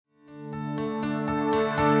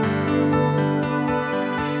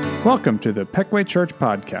Welcome to the Peckway Church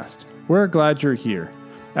Podcast. We're glad you're here.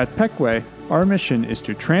 At Peckway, our mission is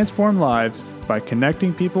to transform lives by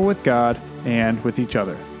connecting people with God and with each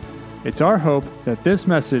other. It's our hope that this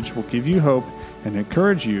message will give you hope and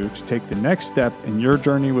encourage you to take the next step in your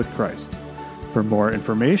journey with Christ. For more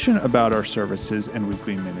information about our services and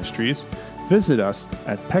weekly ministries, visit us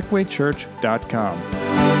at peckwaychurch.com.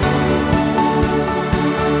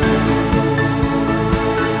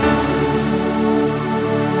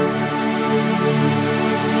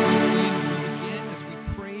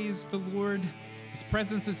 The Lord, His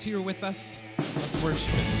presence is here with us. Let's worship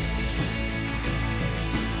Him.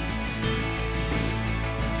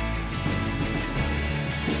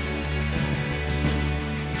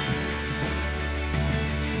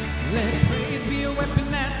 Let praise be a weapon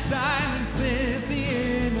that silences the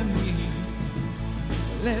enemy.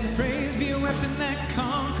 Let praise be a weapon that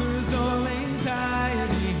conquers all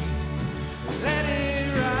anxiety. Let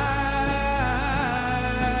it rise.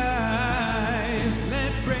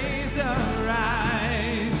 Let praise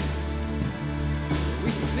arise.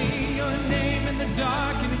 We sing your name in the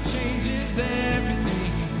dark and it changes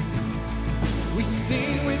everything. We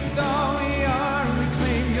sing with all we are and we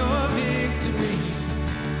claim your victory.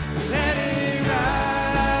 Let it rise.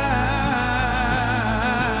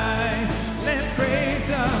 Let praise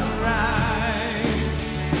arise.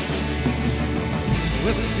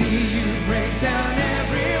 We'll see you break down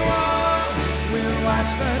every wall. We'll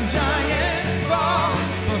watch the giants fall.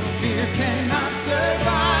 For fear cannot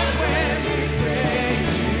survive when we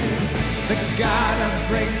praise you. The God of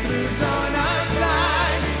breakthroughs on our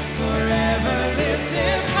side. Forever lift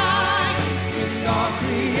Him high. With all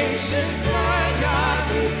creation, for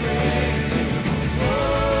God we praise you.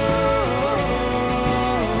 Oh,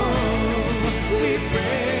 we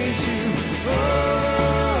praise you. Oh,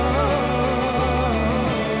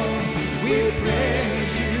 we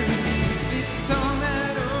praise you. The song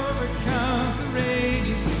that overcomes the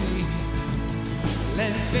raging sea.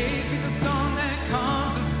 Let faith be the song that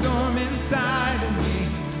calms the storm inside of me.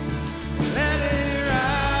 Let it rise.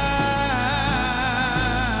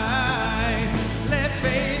 Let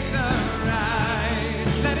faith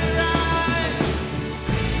arise. Let it rise.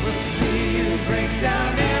 We'll see you break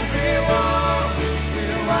down every wall.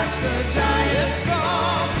 We'll watch the giants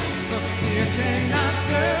fall. For fear cannot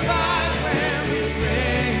survive when we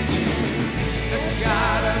praise you. The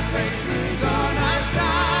God of breakthroughs on our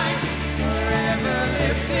side. Forever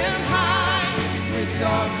lift Him high. With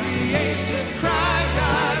all creation cry,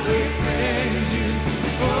 God, we praise you.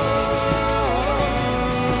 Oh,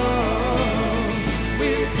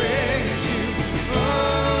 we praise you. Oh,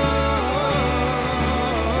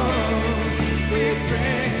 we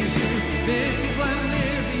praise you. This is what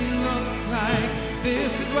living looks like.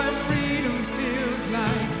 This is what freedom feels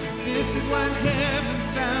like. This is what heaven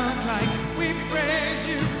sounds like. We praise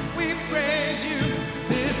you. We praise you.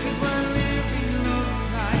 This is what living looks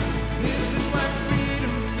like. This is what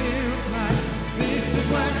freedom feels like. This is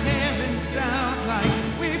what heaven sounds like.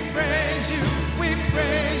 We praise you. We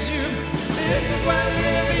praise you. This is what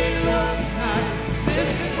living looks like.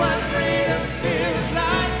 This is what freedom feels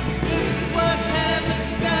like. This is what heaven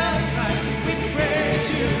sounds like. We praise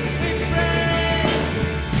you. We praise.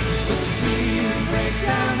 We'll see you break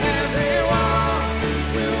down every wall.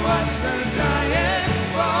 We'll watch the giants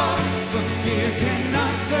fall. For fear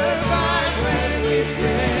cannot survive when we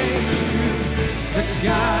praise you. The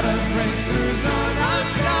God of breakthroughs on our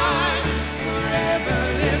side. Forever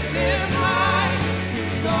lift Him high.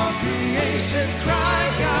 With all creation cry,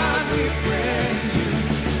 God, we praise you.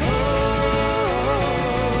 Oh,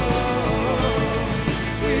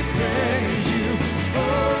 we praise you. Oh,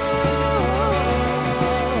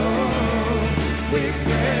 we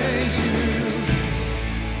praise you.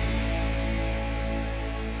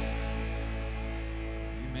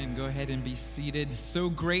 Amen. Go ahead and be seated. So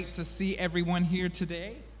great to see everyone here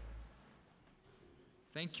today.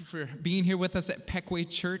 Thank you for being here with us at Peckway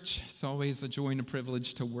Church. It's always a joy and a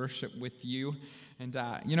privilege to worship with you. And,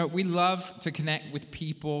 we love to connect with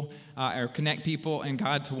people, or connect people and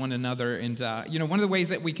God to one another. And, one of the ways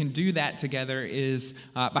that we can do that together is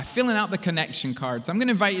by filling out the connection card. So I'm going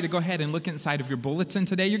to invite you to go ahead and look inside of your bulletin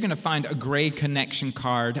today. You're going to find a gray connection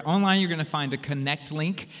card. Online, you're going to find a connect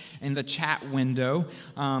link in the chat window.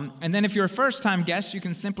 And then if you're a first-time guest, you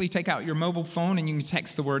can simply take out your mobile phone and you can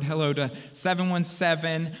text the word hello to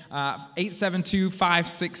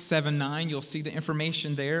 717-872-5679. You'll see the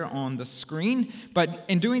information there on the screen. but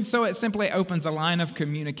in doing so, it simply opens a line of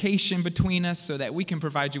communication between us so that we can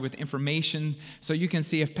provide you with information so you can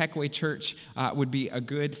see if Peckway Church would be a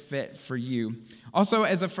good fit for you. Also,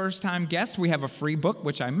 as a first-time guest, we have a free book,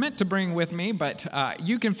 which I meant to bring with me, but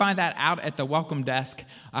you can find that out at the welcome desk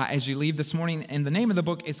as you leave this morning. And the name of the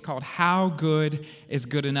book is called How Good is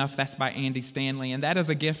Good Enough. That's by Andy Stanley, and that is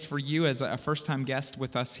a gift for you as a first-time guest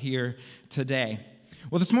with us here today.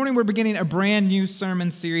 Well, this morning we're beginning a brand new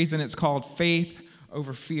sermon series, and it's called Faith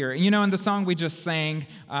Over Fear. And in the song we just sang,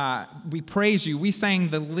 We Praise You, we sang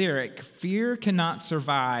the lyric, fear cannot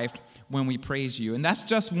survive when we praise you. And that's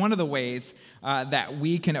just one of the ways that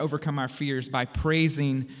we can overcome our fears, by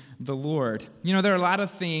praising the Lord. There are a lot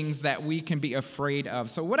of things that we can be afraid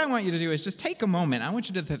of. So what I want you to do is just take a moment. I want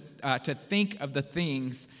you to think of the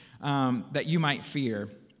things that you might fear.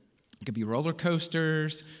 It could be roller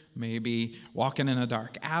coasters, maybe walking in a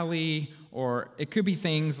dark alley, or it could be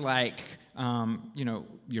things like,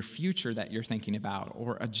 your future that you're thinking about,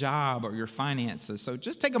 or a job, or your finances. So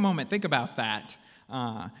just take a moment, think about that,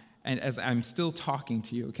 and as I'm still talking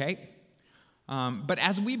to you, okay? But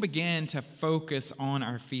as we begin to focus on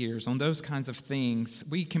our fears, on those kinds of things,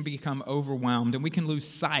 we can become overwhelmed, and we can lose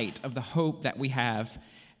sight of the hope that we have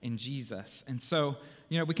in Jesus. And so,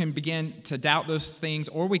 we can begin to doubt those things,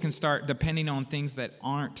 or we can start depending on things that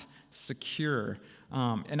aren't secure.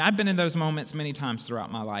 And I've been in those moments many times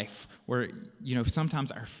throughout my life where,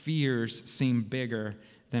 sometimes our fears seem bigger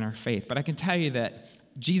than our faith. But I can tell you that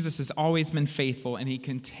Jesus has always been faithful, and he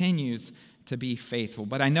continues to be faithful.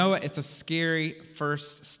 But I know it's a scary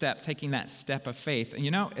first step, taking that step of faith. And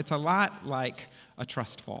it's a lot like a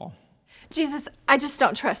trust fall. Jesus, I just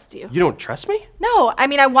don't trust you. You don't trust me? No,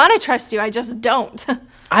 I want to trust you, I just don't.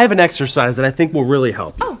 I have an exercise that I think will really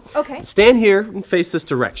help you. Oh, okay. Stand here and face this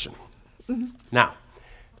direction. Mm-hmm. Now,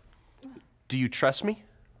 do you trust me?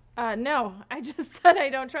 No, I just said I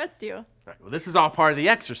don't trust you. All right, well, this is all part of the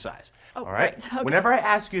exercise. Oh, all right? Okay. Whenever I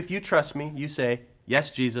ask you if you trust me, you say,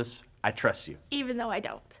 yes, Jesus, I trust you. Even though I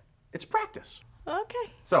don't. It's practice.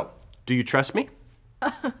 Okay. So, do you trust me?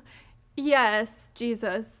 Yes,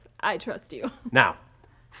 Jesus, I trust you. Now,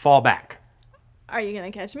 fall back. Are you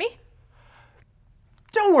going to catch me?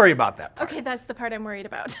 Don't worry about that part. Okay, that's the part I'm worried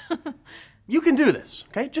about. You can do this,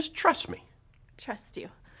 okay? Just trust me. Trust you.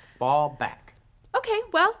 Fall back. Okay,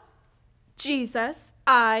 well, Jesus,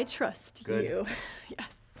 I trust Good. you.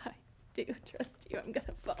 Yes, I do trust you. I'm going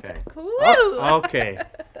to fall Okay. back. Woo! Oh, okay.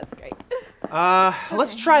 That's great.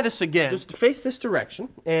 Let's try this again. Just face this direction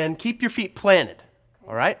and keep your feet planted,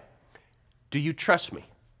 all right? Do you trust me?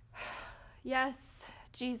 Yes,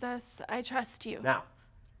 Jesus, I trust you. Now,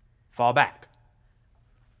 fall back.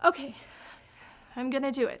 Okay, I'm going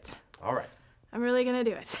to do it. All right. I'm really going to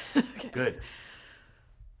do it. Okay. Good.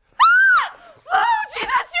 Oh, Jesus,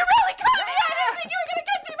 you really caught me! I didn't think you were going to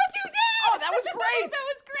catch me, but you did! Oh, that was great! That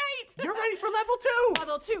was great! You're ready for level 2.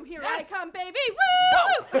 Level 2, here Yes. I come, baby!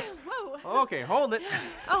 Woo! Whoa. Whoa! Okay, hold it.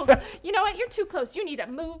 Oh, you know what? You're too close. You need to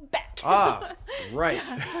move back. Ah, right.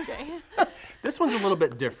 Okay. This one's a little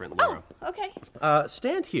bit different, Laura. Okay.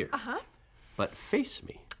 Stand here, Uh-huh. but face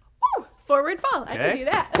me. Woo! Forward fall. I Okay. can do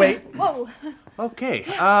that. Wait. Whoa. Okay,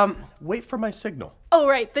 wait for my signal. Oh,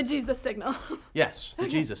 right, the Jesus signal. Yes, the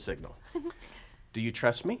Jesus signal. Do you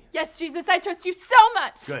trust me? Yes, Jesus, I trust you so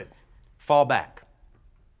much. Good. Fall back.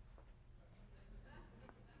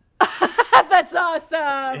 That's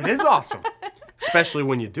awesome. It is awesome, especially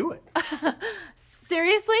when you do it.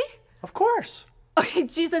 Seriously? Of course. Okay,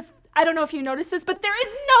 Jesus, I don't know if you noticed this, but there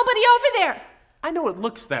is nobody over there. I know it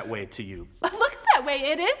looks that way to you. It looks that way.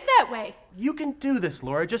 It is that way. You can do this,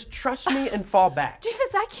 Laura. Just trust me and fall back. Jesus,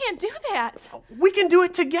 I can't do that. We can do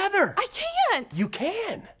it together. I can't. You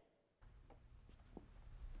can.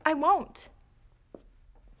 I won't.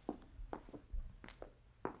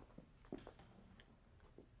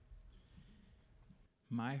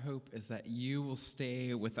 My hope is that you will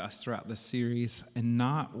stay with us throughout the series and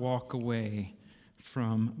not walk away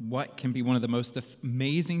from what can be one of the most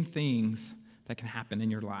amazing things that can happen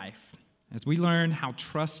in your life. As we learn how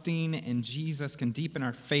trusting in Jesus can deepen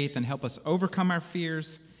our faith and help us overcome our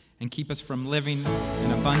fears and keep us from living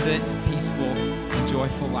an abundant, peaceful, and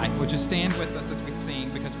joyful life. Would you stand with us as we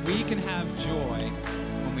sing? Because we can have joy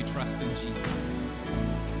when we trust in Jesus.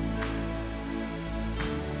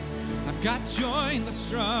 I've got joy in the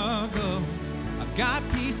struggle. I've got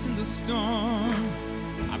peace in the storm.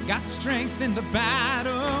 I've got strength in the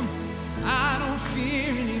battle. I don't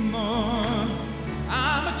fear anymore.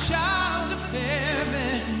 I'm a child of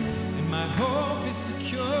heaven, and my hope is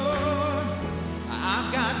secure.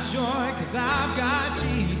 I've got joy because I've got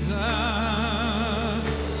Jesus.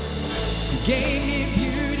 He gave me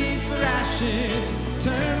beauty for ashes. ashes,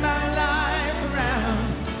 turned my life around.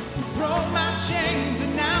 He broke my chains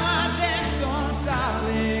and now I dance on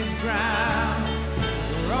solid ground.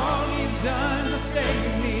 For all he's done to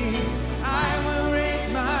save me, I will raise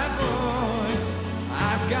my voice.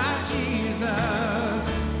 I've got Jesus,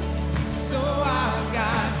 so I've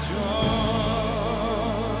got joy.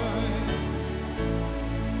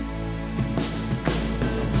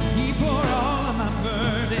 He bore all of my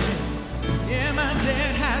burdens, yeah, my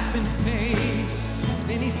debt has been paid.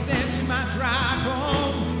 Then he said to my dry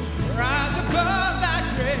bones, rise above that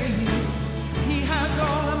grave. He has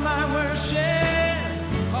all of my worship,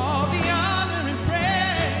 all the honor and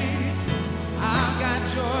praise. I've got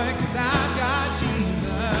joy 'cause I've got Jesus.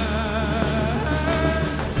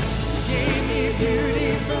 He gave me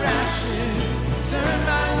beauty for ashes, turned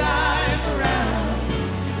my life around.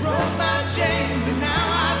 He broke my chains and now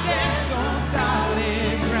I dance on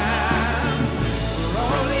solid ground. For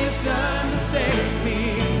all he's done to save me,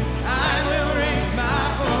 I will raise my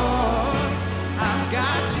voice. I've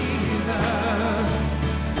got Jesus,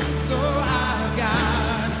 so I've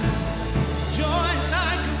got joy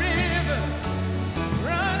like a river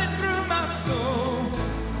running through my soul.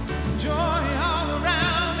 Joy all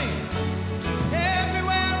around me,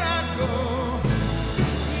 everywhere I go.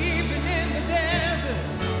 Even in the desert,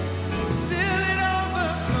 still it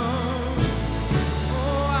overflows.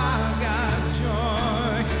 Oh, I've got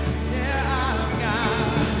joy, yeah, I've got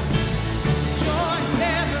joy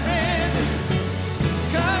never ending,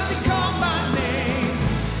 'cause he called my name.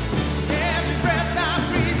 Every breath I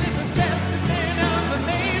breathe is a testament of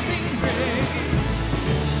amazing grace.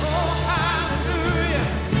 Oh, hallelujah,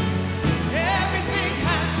 everything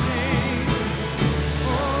has changed.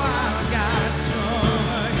 Oh, I've got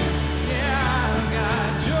joy, yeah, I've got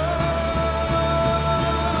joy.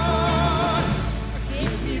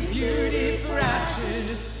 Give me beauty for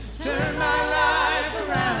ashes, turn my life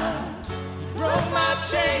around. Broke my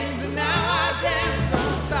chains and now I dance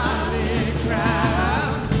on solid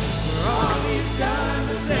ground. For all he's done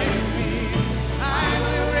to save me, I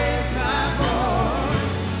will raise my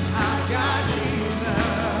voice. I've got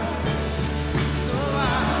Jesus, so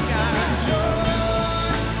I've got joy,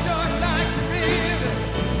 joy like a river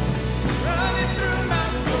running through my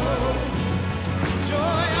soul.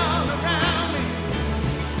 Joy all around me,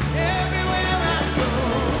 everywhere I go.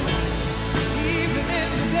 Even in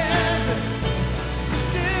the desert,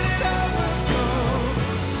 still it overflows.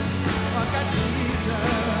 I got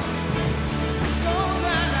Jesus, so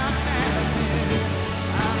glad I have him.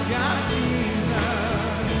 I've got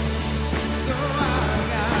Jesus, so I've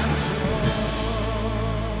got joy.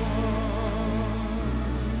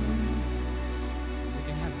 We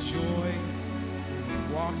can have joy when we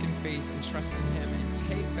walk in faith and trust in Him and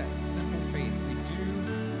take that simple faith. We do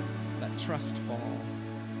that trust fall.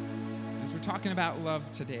 As we're talking about love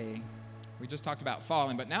today, we just talked about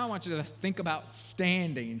falling, but now I want you to think about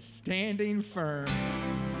standing firm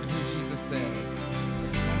in who Jesus says.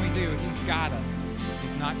 Because when we do, He's got us.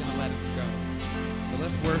 He's not going to let us go. So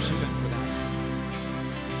let's worship Him for that.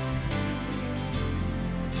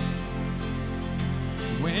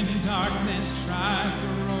 When darkness tries to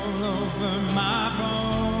roll over my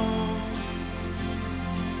bones,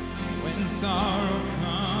 when sorrow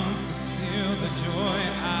comes to steal the joy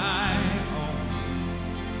I own,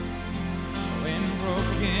 when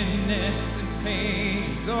brokenness and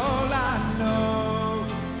pain's all I know,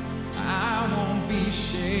 I won't be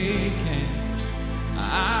shaken,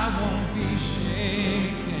 I won't be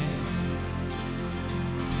shaken.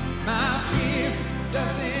 My fear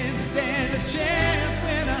doesn't stand a chance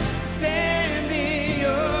when I stand in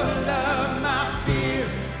your love. My fear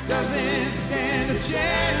doesn't stand a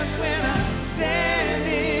chance when I stand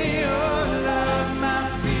in your love. My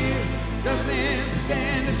fear doesn't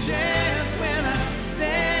stand a chance when I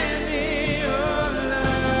stand in your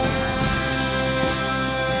love.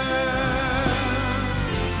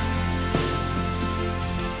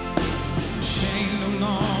 Shame no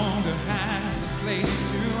longer has a place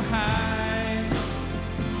to hide.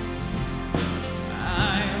 I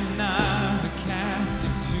am not a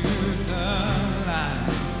captive to the lie.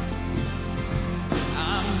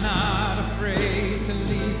 I'm not afraid to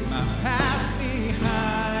leave my past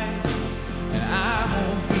behind. And I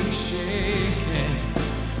won't be shaken.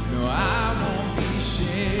 No, I won't be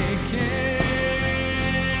shaken.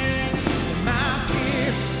 My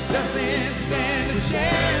fear doesn't stand a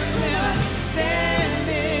chance when I stand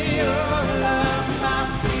in your love. My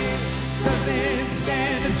fear doesn't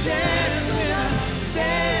stand a chance when I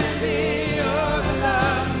stand in your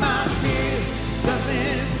love. My fear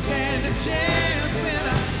doesn't stand a chance when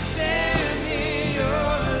I stand in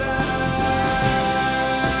your love.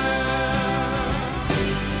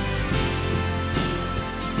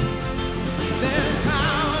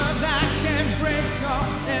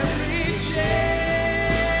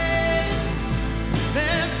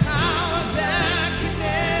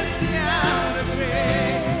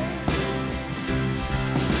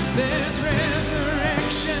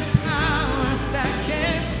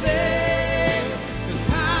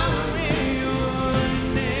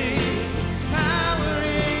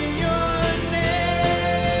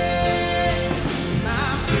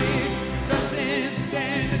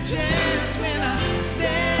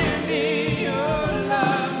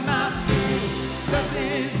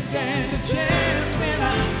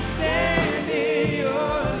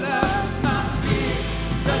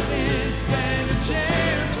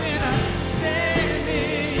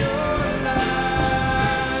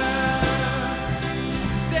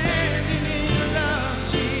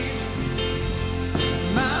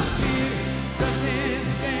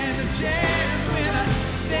 chance when I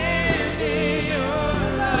stand in your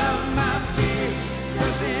love. My fear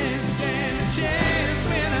doesn't stand a chance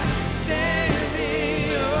when I stand in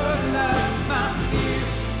your love. My fear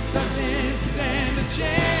doesn't stand a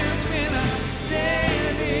chance when I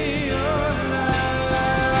stand in your love.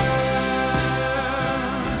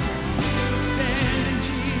 Stand in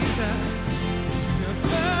Jesus, your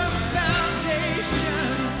firm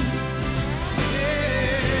foundation.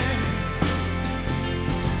 Yeah.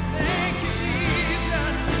 Thank you,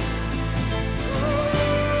 Jesus. Oh.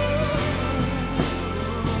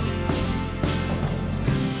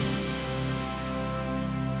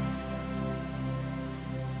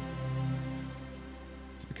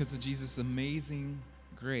 It's because of Jesus' amazing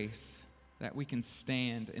grace that we can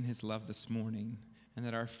stand in his love this morning and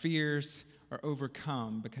that our fears are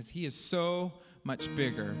overcome because he is so much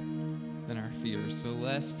bigger than our fears. So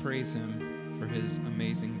let's praise him for his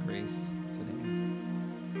amazing grace today.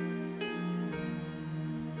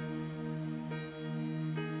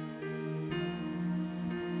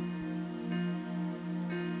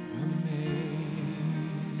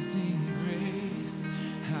 Amazing grace,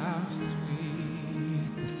 how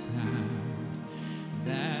sweet the sound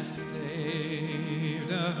that saved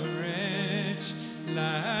a wretch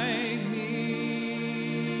like me.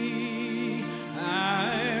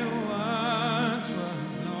 I once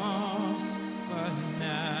was lost, but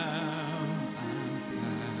now I'm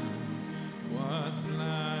found. Was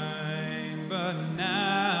blind, but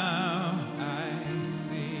now I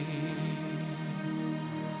see.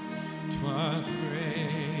 'Twas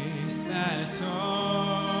grace that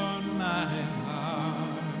taught my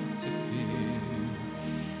heart to fear,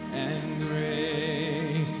 and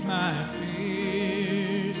grace my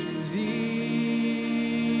fears relieved.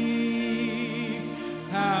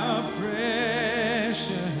 How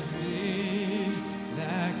precious did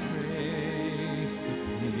that grace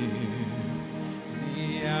appear the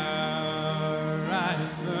hour I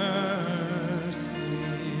first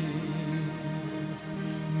believed.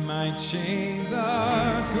 My chains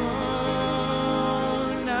are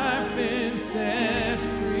gone, I've been set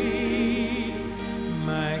free.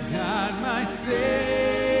 My God, my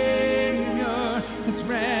Savior has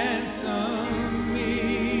ransomed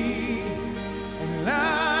me. And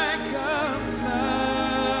like a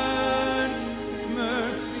flood, his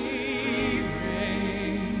mercy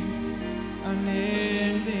reigns,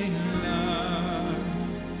 unending love,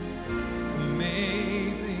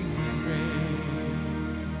 amazing grace.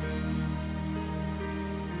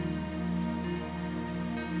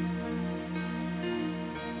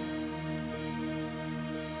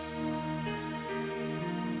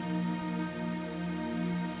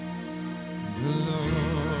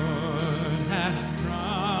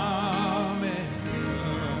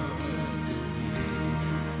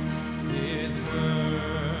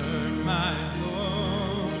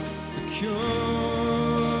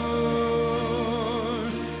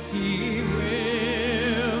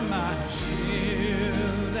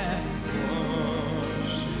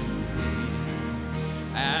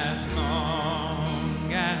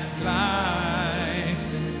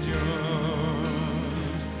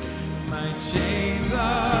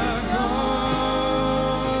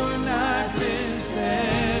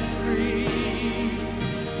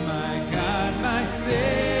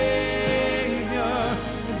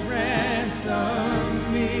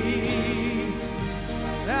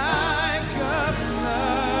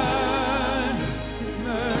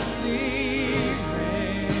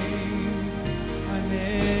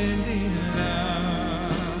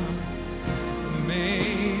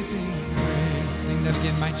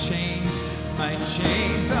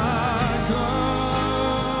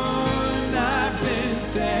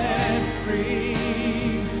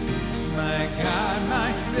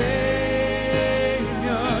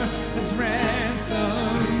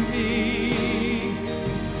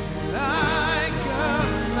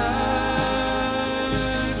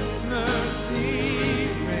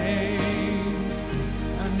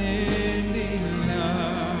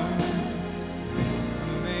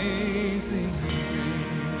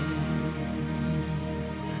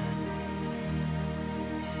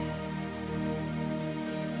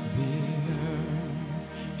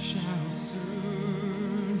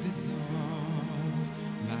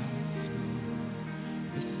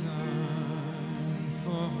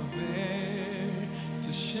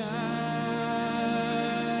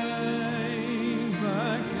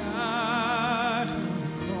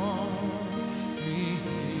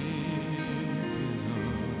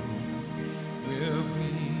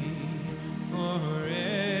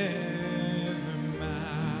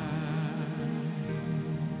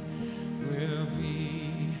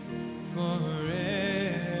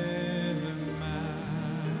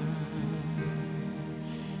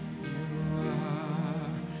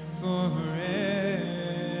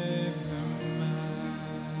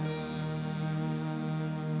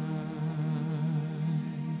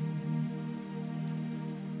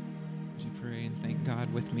 and thank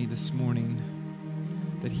God with me this morning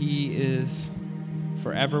that He is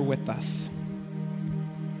forever with us.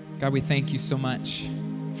 God, we thank you so much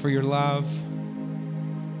for your love,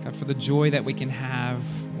 God, for the joy that we can have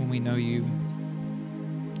when we know you.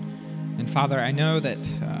 And Father, I know that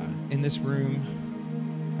in this room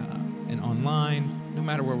and online, no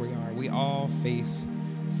matter where we are, we all face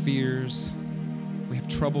fears. We have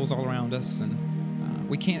troubles all around us, and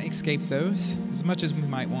we can't escape those as much as we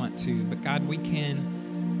might want to. But God, we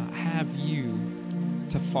can have you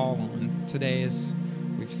to fall on today, as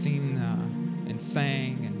we've seen and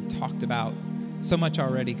sang and talked about so much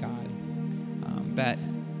already, God, that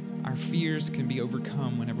our fears can be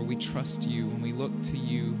overcome whenever we trust you, when we look to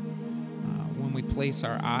you, when we place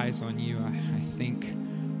our eyes on you. I think,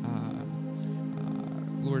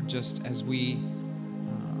 Lord, just as we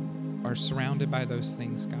are surrounded by those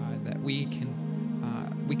things, God, that we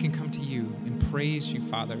can come to you and praise you,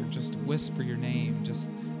 Father, just whisper your name, just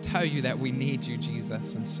tell you that we need you,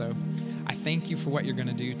 Jesus. And so I thank you for what you're going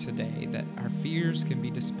to do today, that our fears can be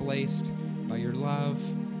displaced by your love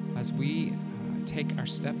as we take our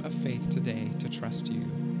step of faith today to trust you.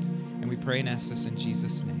 And we pray and ask this in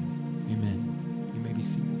Jesus' name. Amen. You may be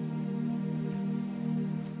seated.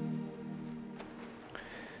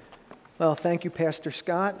 Well, thank you, Pastor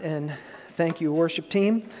Scott, and thank you, worship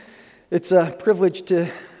team. It's a privilege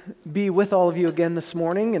to be with all of you again this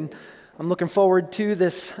morning, and I'm looking forward to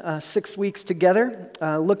this 6 weeks together,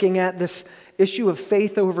 looking at this issue of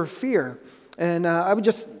faith over fear. And I would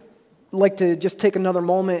just like to just take another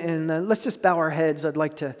moment and let's just bow our heads. I'd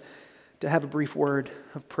like to have a brief word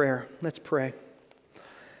of prayer. Let's pray.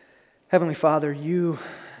 Heavenly Father, you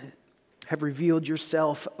have revealed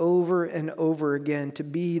yourself over and over again to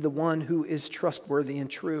be the one who is trustworthy and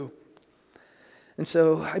true. And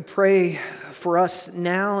so I pray for us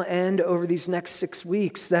now and over these next 6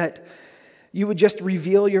 weeks that you would just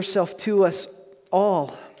reveal yourself to us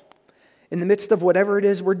all in the midst of whatever it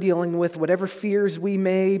is we're dealing with, whatever fears we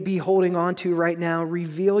may be holding on to right now.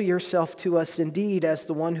 Reveal yourself to us indeed as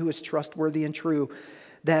the one who is trustworthy and true,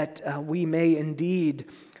 that we may indeed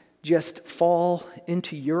just fall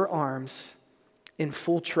into your arms in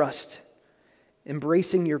full trust,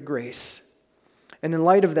 embracing your grace. And in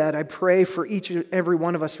light of that, I pray for each and every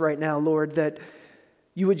one of us right now, Lord, that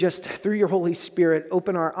you would just, through your Holy Spirit,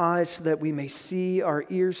 open our eyes so that we may see, our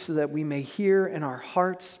ears so that we may hear, and our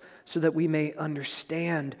hearts so that we may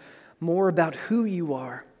understand more about who you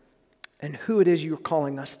are and who it is you're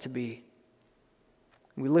calling us to be.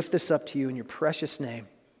 We lift this up to you in your precious name.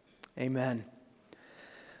 Amen.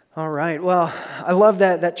 All right, well, I love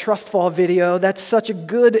that trust fall video. That's such a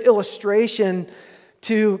good illustration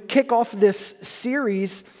to kick off this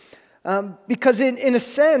series because in a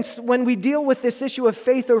sense, when we deal with this issue of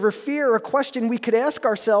faith over fear, a question we could ask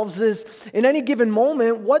ourselves is, in any given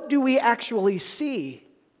moment, what do we actually see?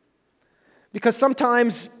 Because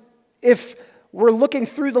sometimes if we're looking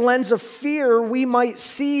through the lens of fear, we might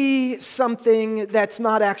see something that's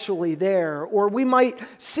not actually there, or we might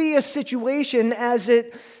see a situation as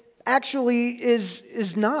it actually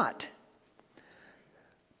is not.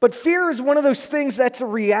 But fear is one of those things that's a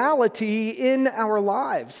reality in our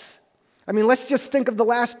lives. I mean, let's just think of the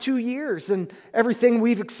last 2 years and everything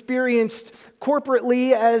we've experienced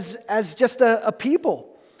corporately as just a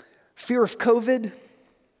people. Fear of COVID,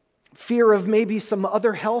 fear of maybe some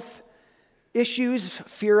other health issues,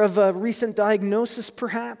 fear of a recent diagnosis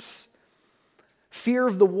perhaps, fear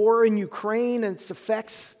of the war in Ukraine and its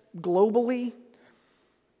effects globally,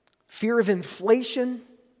 fear of inflation.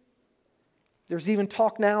 There's even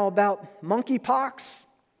talk now about monkeypox.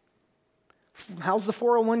 How's the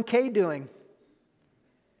 401k doing?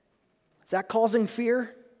 Is that causing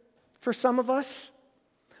fear for some of us?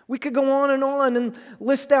 We could go on and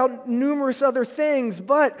list out numerous other things,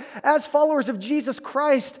 but as followers of Jesus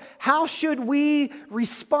Christ, how should we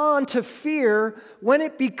respond to fear when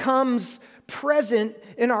it becomes present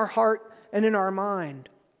in our heart and in our mind?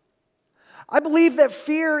 I believe that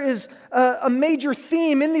fear is a major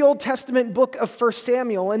theme in the Old Testament book of 1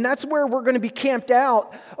 Samuel, and that's where we're going to be camped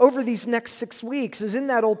out over these next 6 weeks, is in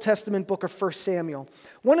that Old Testament book of 1 Samuel.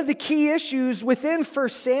 One of the key issues within 1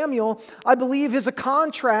 Samuel, I believe, is a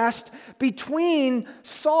contrast between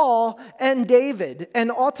Saul and David,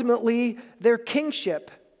 and ultimately their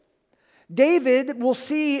kingship. David, we'll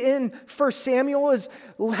see in 1 Samuel, is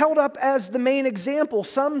held up as the main example.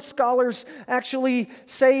 Some scholars actually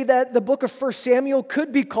say that the book of 1 Samuel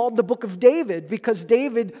could be called the book of David because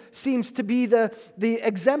David seems to be the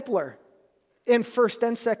exemplar in 1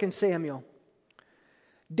 and 2 Samuel.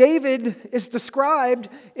 David is described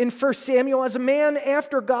in 1 Samuel as a man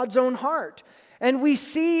after God's own heart. And we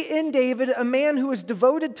see in David a man who is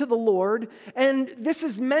devoted to the Lord, and this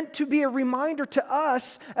is meant to be a reminder to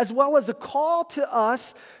us, as well as a call to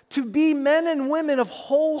us, to be men and women of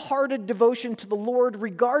wholehearted devotion to the Lord,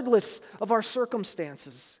 regardless of our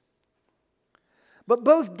circumstances. But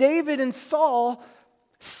both David and Saul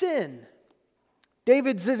sin.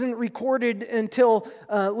 David's isn't recorded until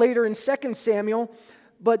later in 2 Samuel,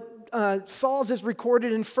 but Saul's is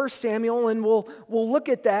recorded in 1 Samuel, and we'll look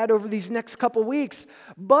at that over these next couple weeks.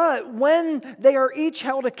 But when they are each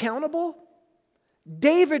held accountable,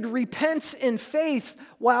 David repents in faith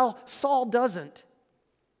while Saul doesn't.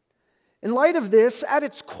 In light of this, at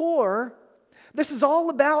its core, this is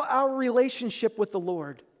all about our relationship with the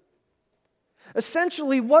Lord.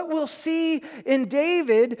 Essentially, what we'll see in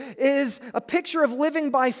David is a picture of living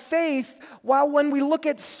by faith, while when we look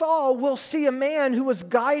at Saul, we'll see a man who was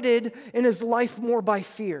guided in his life more by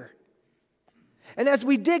fear. And as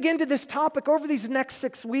we dig into this topic over these next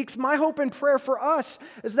 6 weeks, my hope and prayer for us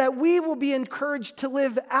is that we will be encouraged to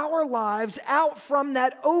live our lives out from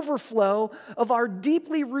that overflow of our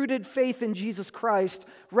deeply rooted faith in Jesus Christ,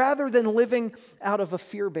 rather than living out of a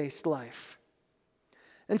fear-based life.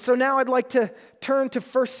 And so now I'd like to turn to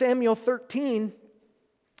 1 Samuel 13.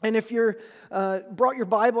 And if you're brought your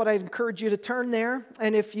Bible, I'd encourage you to turn there.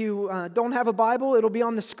 And if you don't have a Bible, it'll be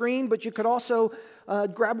on the screen. But you could also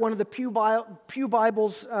grab one of the Pew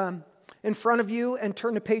Bibles in front of you and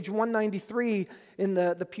turn to page 193 in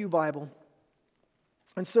the Pew Bible.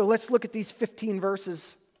 And so let's look at these 15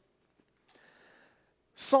 verses.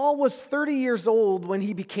 Saul was 30 years old when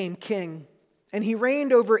he became king, and he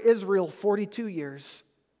reigned over Israel 42 years.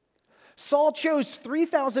 Saul chose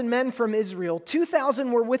 3,000 men from Israel.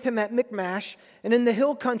 2,000 were with him at Michmash and in the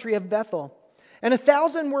hill country of Bethel. And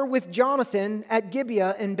 1,000 were with Jonathan at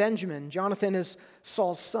Gibeah in Benjamin. Jonathan is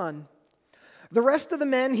Saul's son. The rest of the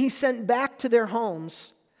men he sent back to their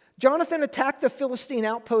homes. Jonathan attacked the Philistine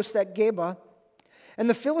outpost at Geba, and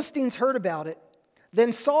the Philistines heard about it.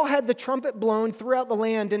 Then Saul had the trumpet blown throughout the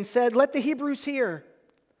land and said, "Let the Hebrews hear."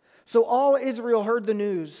 So all Israel heard the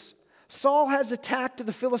news. Saul has attacked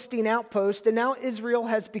the Philistine outpost, and now Israel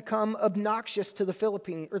has become obnoxious to the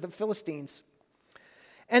Philistines.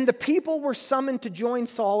 And the people were summoned to join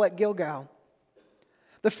Saul at Gilgal.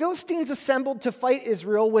 The Philistines assembled to fight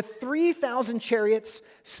Israel with 3,000 chariots,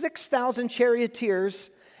 6,000 charioteers,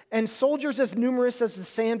 and soldiers as numerous as the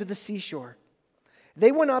sand of the seashore.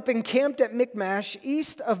 They went up and camped at Michmash,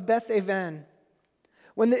 east of Beth-aven.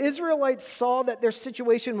 When the Israelites saw that their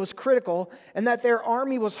situation was critical and that their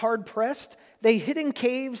army was hard-pressed, they hid in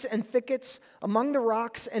caves and thickets, among the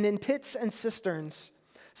rocks, and in pits and cisterns.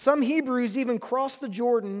 Some Hebrews even crossed the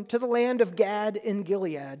Jordan to the land of Gad in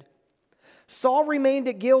Gilead. Saul remained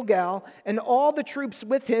at Gilgal, and all the troops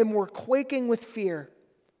with him were quaking with fear.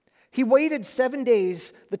 He waited 7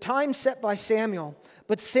 days, the time set by Samuel.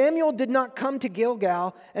 But Samuel did not come to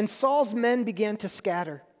Gilgal, and Saul's men began to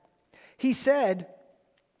scatter. He said,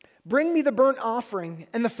 "Bring me the burnt offering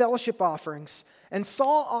and the fellowship offerings." And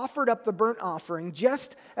Saul offered up the burnt offering.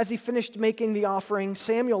 Just as he finished making the offering,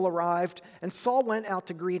 Samuel arrived, and Saul went out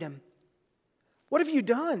to greet him. "What have you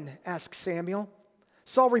done?" asked Samuel.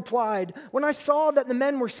 Saul replied, "When I saw that the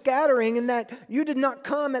men were scattering and that you did not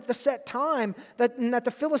come at the set time, and that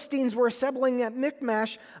the Philistines were assembling at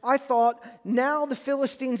Michmash, I thought, now the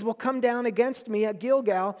Philistines will come down against me at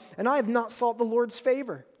Gilgal, and I have not sought the Lord's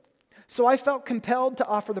favor. So I felt compelled to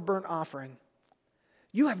offer the burnt offering."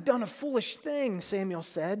 "You have done a foolish thing," Samuel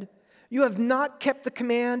said. "You have not kept the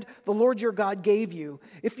command the Lord your God gave you.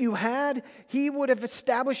 If you had, he would have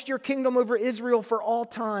established your kingdom over Israel for all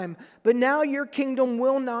time. But now your kingdom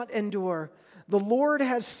will not endure. The Lord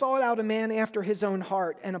has sought out a man after his own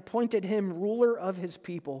heart and appointed him ruler of his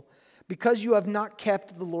people, because you have not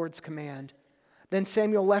kept the Lord's command." Then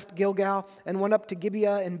Samuel left Gilgal and went up to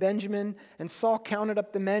Gibeah and Benjamin, and Saul counted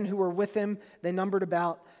up the men who were with him. They numbered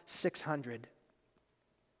about 600.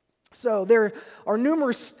 So there are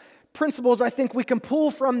numerous principles I think we can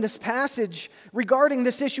pull from this passage regarding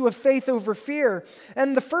this issue of faith over fear.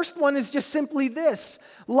 And the first one is just simply this: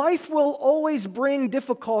 life will always bring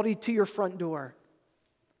difficulty to your front door.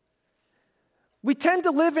 We tend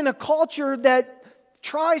to live in a culture that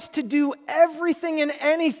tries to do everything and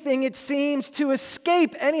anything, it seems, to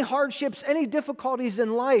escape any hardships, any difficulties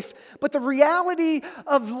in life. But the reality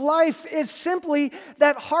of life is simply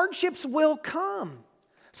that hardships will come.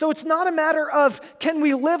 So it's not a matter of can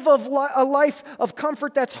we live a life of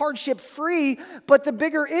comfort that's hardship-free, but the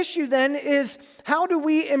bigger issue then is how do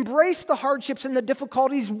we embrace the hardships and the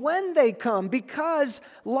difficulties when they come, because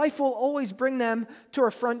life will always bring them to our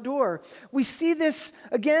front door. We see this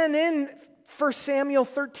again in 1 Samuel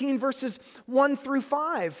 13, verses 1 through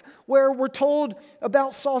 5, where we're told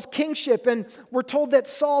about Saul's kingship, and we're told that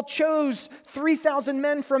Saul chose 3,000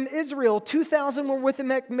 men from Israel. 2,000 were with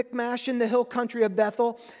him at Michmash in the hill country of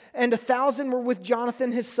Bethel, and 1,000 were with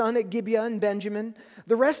Jonathan his son at Gibeah and Benjamin.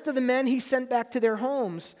 The rest of the men he sent back to their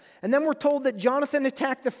homes. And then we're told that Jonathan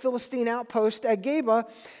attacked the Philistine outpost at Geba,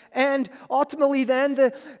 and ultimately then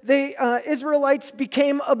the Israelites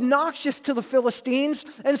became obnoxious to the Philistines.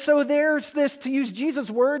 And so there's this, to use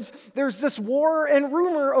Jesus' words, there's this war and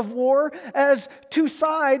rumor of war as two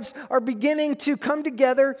sides are beginning to come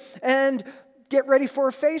together and get ready for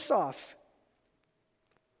a face-off.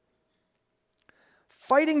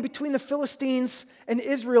 Fighting between the Philistines and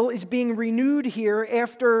Israel is being renewed here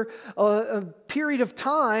after a period of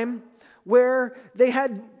time where they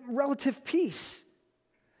had relative peace.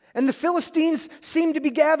 And the Philistines seem to be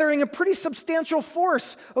gathering a pretty substantial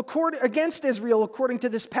force against Israel, according to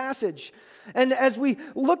this passage. And as we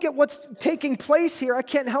look at what's taking place here, I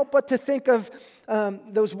can't help but to think of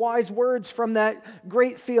those wise words from that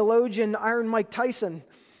great theologian, Iron Mike Tyson,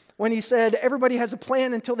 when he said, "Everybody has a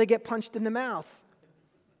plan until they get punched in the mouth."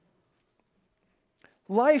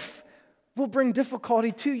 Life will bring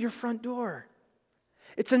difficulty to your front door.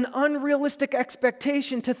 It's an unrealistic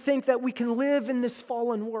expectation to think that we can live in this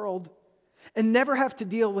fallen world and never have to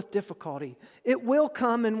deal with difficulty. It will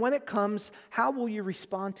come, and when it comes, how will you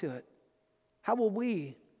respond to it? How will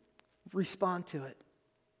we respond to it?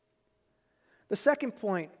 The second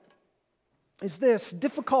point is this: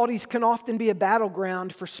 difficulties can often be a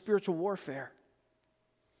battleground for spiritual warfare.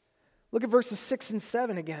 Look at verses 6 and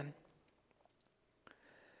 7 again.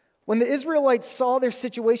 When the Israelites saw their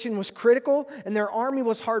situation was critical and their army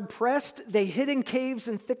was hard-pressed, they hid in caves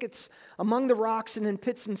and thickets among the rocks and in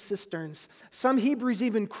pits and cisterns. Some Hebrews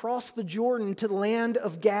even crossed the Jordan to the land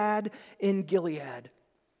of Gad in Gilead.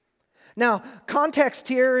 Now, context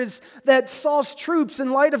here is that Saul's troops,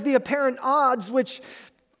 in light of the apparent odds, which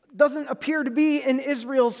doesn't appear to be in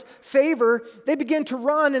Israel's favor, they begin to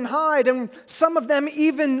run and hide, and some of them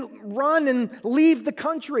even run and leave the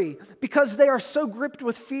country because they are so gripped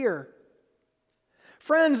with fear.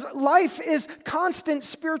 Friends, life is constant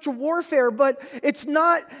spiritual warfare, but it's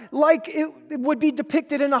not like it would be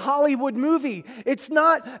depicted in a Hollywood movie. It's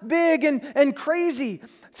not big and crazy.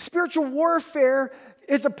 Spiritual warfare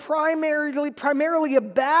is primarily a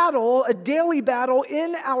battle, a daily battle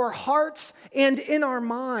in our hearts and in our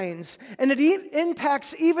minds. And it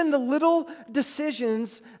impacts even the little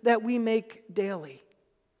decisions that we make daily.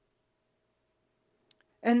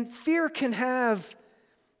 And fear can have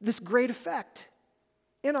this great effect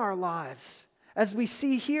in our lives. As we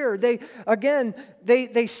see here, they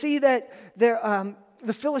see that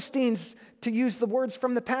the Philistines, to use the words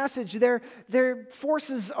from the passage, their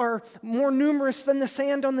forces are more numerous than the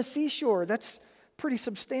sand on the seashore. That's pretty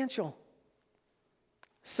substantial.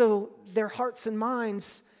 So their hearts and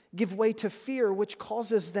minds give way to fear, which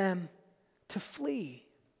causes them to flee.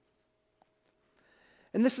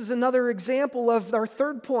 And this is another example of our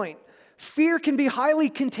third point. Fear can be highly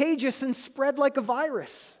contagious and spread like a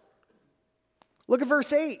virus. Look at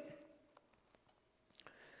verse 8.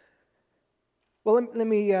 Well, let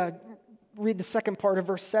me read the second part of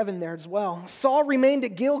verse 7 there as well. Saul remained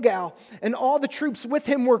at Gilgal, and all the troops with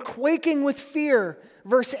him were quaking with fear.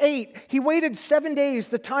 Verse 8, he waited 7 days,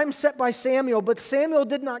 the time set by Samuel, but Samuel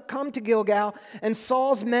did not come to Gilgal, and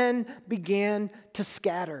Saul's men began to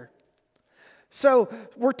scatter. So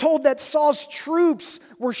we're told that Saul's troops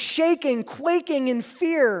were shaking, quaking in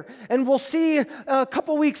fear. And we'll see a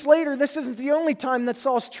couple weeks later, this isn't the only time that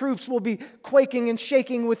Saul's troops will be quaking and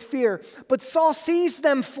shaking with fear. But Saul sees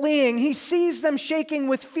them fleeing. He sees them shaking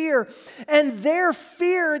with fear. And their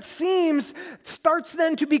fear, it seems, starts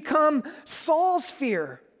then to become Saul's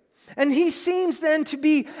fear. And he seems then to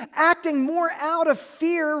be acting more out of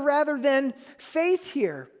fear rather than faith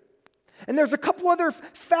here. And there's a couple other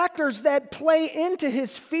factors that play into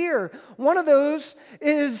his fear. One of those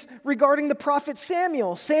is regarding the prophet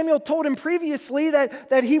Samuel. Samuel told him previously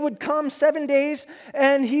that he would come 7 days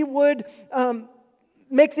and he would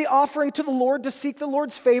make the offering to the Lord to seek the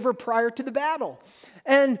Lord's favor prior to the battle.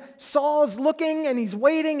 And Saul is looking and he's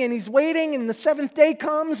waiting and the seventh day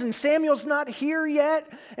comes and Samuel's not here yet.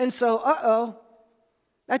 And so,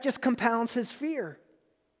 that just compounds his fear.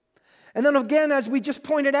 And then again, as we just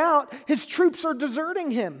pointed out, his troops are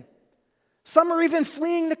deserting him. Some are even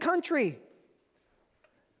fleeing the country.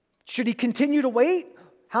 Should he continue to wait?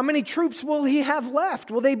 How many troops will he have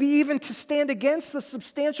left? Will they be even to stand against the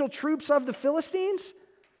substantial troops of the Philistines?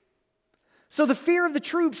 So the fear of the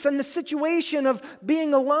troops and the situation of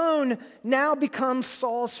being alone now becomes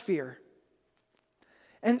Saul's fear.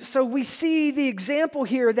 And so we see the example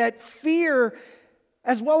here that fear,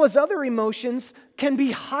 as well as other emotions, can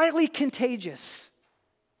be highly contagious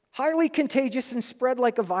and spread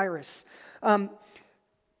like a virus.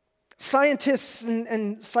 Scientists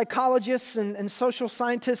and psychologists and social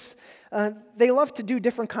scientists, they love to do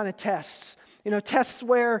different kind of tests. Tests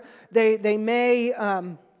where they may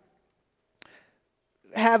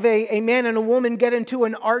have a man and a woman get into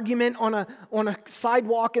an argument on a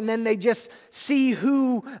sidewalk, and then they just see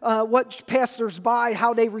what passersby,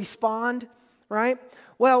 how they respond, right?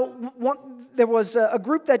 Well, there was a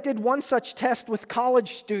group that did one such test with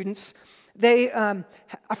college students. They, I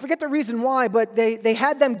forget the reason why, but they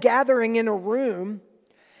had them gathering in a room.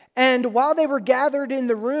 And while they were gathered in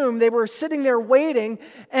the room, they were sitting there waiting.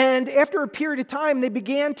 And after a period of time, they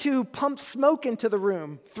began to pump smoke into the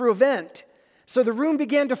room through a vent. So the room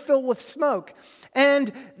began to fill with smoke.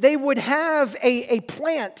 And they would have a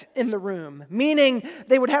plant in the room, meaning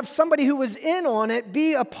they would have somebody who was in on it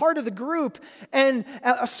be a part of the group. And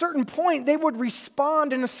at a certain point, they would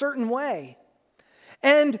respond in a certain way.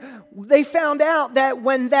 And they found out that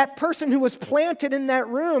when that person who was planted in that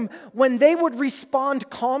room, when they would respond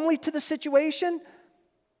calmly to the situation,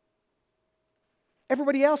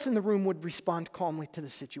 everybody else in the room would respond calmly to the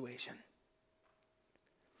situation.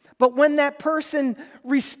 But when that person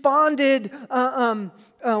responded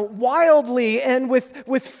wildly and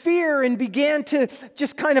with fear and began to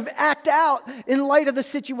just kind of act out in light of the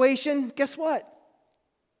situation, guess what?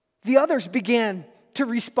 The others began to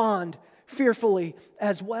respond fearfully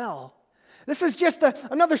as well. This is just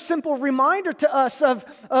another simple reminder to us of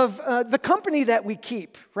the company that we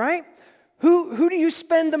keep, right? Who do you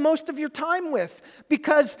spend the most of your time with?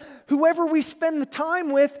 Because whoever we spend the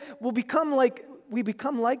time with will become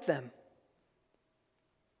like them.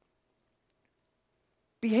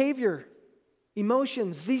 Behavior,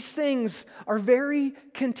 emotions, these things are very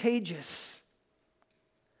contagious.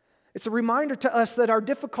 It's a reminder to us that our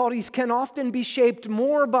difficulties can often be shaped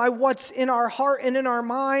more by what's in our heart and in our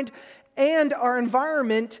mind and our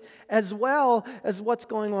environment, as well as what's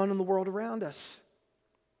going on in the world around us.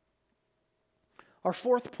 Our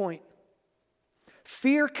fourth point,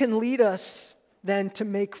 fear can lead us then to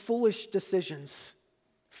make foolish decisions.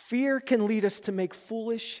 Fear can lead us to make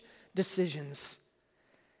foolish decisions.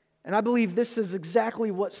 And I believe this is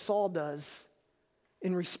exactly what Saul does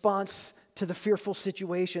in response to the fearful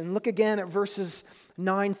situation. Look again at verses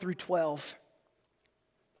 9 through 12.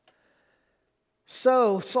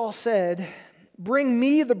 So Saul said, "Bring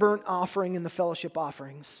me the burnt offering and the fellowship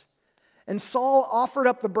offerings." And Saul offered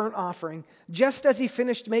up the burnt offering. Just as he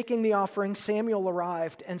finished making the offering, Samuel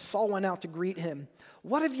arrived, and Saul went out to greet him.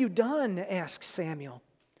 "What have you done?" asked Samuel.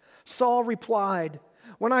 Saul replied,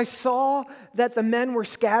 "When I saw that the men were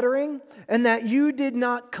scattering, and that you did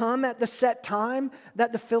not come at the set time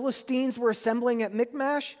that the Philistines were assembling at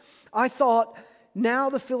Michmash, I thought, now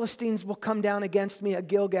the Philistines will come down against me at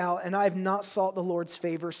Gilgal, and I have not sought the Lord's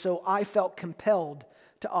favor, so I felt compelled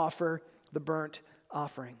to offer the burnt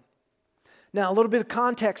offering." Now, a little bit of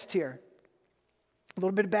context here, a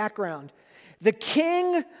little bit of background. The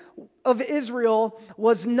king of Israel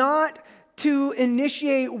was not to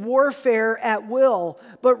initiate warfare at will,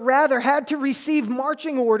 but rather had to receive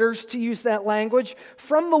marching orders, to use that language,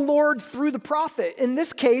 from the Lord through the prophet. In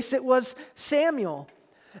this case, it was Samuel.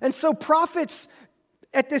 And so prophets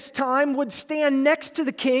at this time would stand next to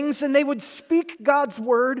the kings and they would speak God's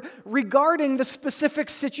word regarding the specific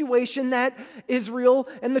situation that Israel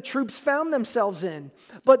and the troops found themselves in.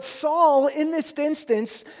 But Saul, in this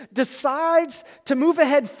instance, decides to move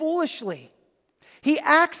ahead foolishly. He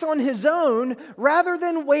acts on his own rather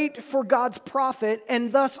than wait for God's prophet,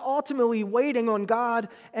 and thus ultimately waiting on God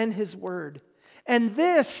and his word. And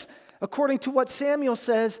this, according to what Samuel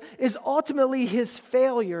says, is ultimately his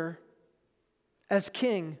failure as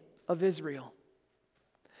king of Israel.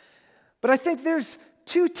 But I think there's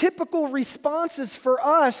two typical responses for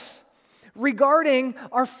us regarding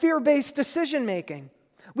our fear-based decision making.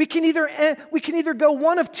 We can either go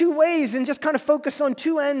one of two ways and just kind of focus on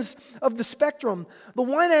two ends of the spectrum. The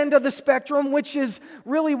one end of the spectrum, which is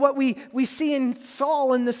really what we see in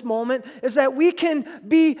Saul in this moment, is that we can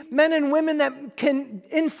be men and women that can,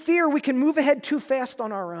 in fear, we can move ahead too fast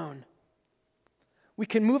on our own. We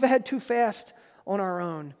can move ahead too fast on our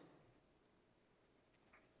own.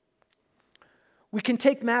 We can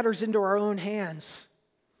take matters into our own hands.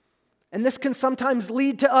 And this can sometimes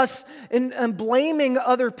lead to us in blaming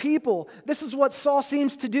other people. This is what Saul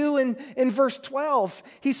seems to do in verse 12.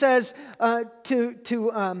 He says,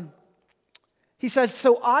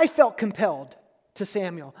 "So I felt compelled," to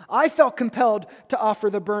Samuel. "I felt compelled to offer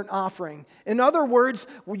the burnt offering." In other words,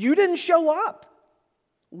 you didn't show up.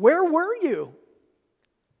 Where were you?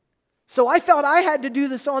 So I felt I had to do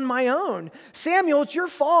this on my own. Samuel, it's your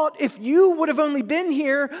fault. If you would have only been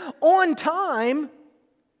here on time,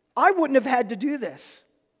 I wouldn't have had to do this.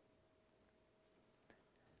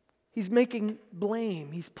 He's making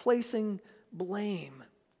blame. He's placing blame.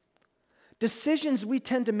 Decisions we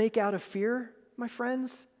tend to make out of fear, my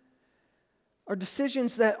friends, are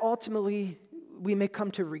decisions that ultimately we may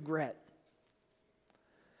come to regret.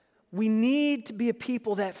 We need to be a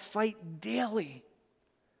people that fight daily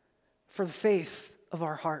for the faith of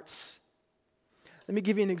our hearts. Let me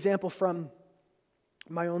give you an example from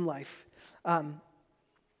my own life.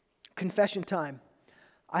 Confession time.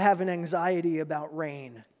 I have an anxiety about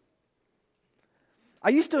rain. I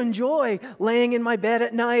used to enjoy laying in my bed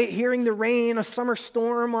at night, hearing the rain, a summer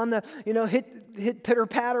storm on the, hit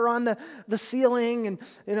pitter-patter on the ceiling.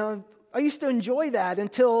 And, I used to enjoy that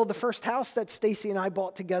until the first house that Stacy and I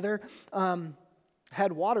bought together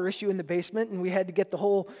had water issue in the basement, and we had to get the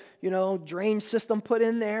whole, drain system put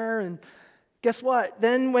in there. And guess what?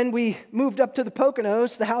 Then when we moved up to the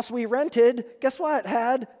Poconos, the house we rented, guess what?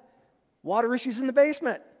 Had water issues in the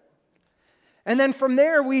basement. And then from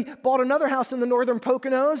there, we bought another house in the northern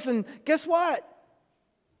Poconos, and guess what?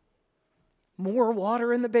 More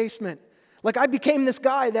water in the basement. I became this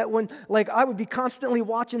guy that I would be constantly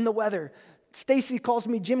watching the weather. Stacy calls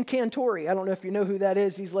me Jim Cantori. I don't know if you know who that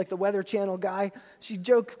is. He's like the Weather Channel guy. She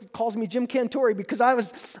calls me Jim Cantori because I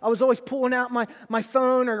was always pulling out my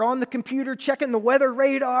phone or on the computer, checking the weather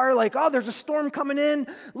radar, there's a storm coming in.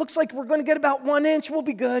 Looks like we're going to get about 1 inch. We'll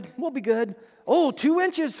be good. Oh, 2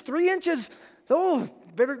 inches, 3 inches. Oh,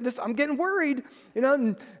 I'm getting worried.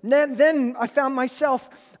 And then I found myself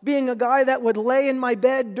being a guy that would lay in my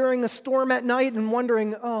bed during a storm at night and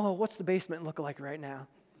wondering, oh, what's the basement look like right now?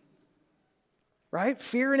 Right?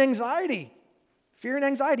 Fear and anxiety.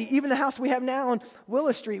 Even the house we have now on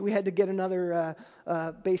Willow Street, we had to get another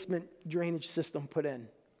basement drainage system put in.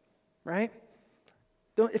 Right?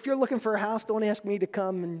 If you're looking for a house, don't ask me to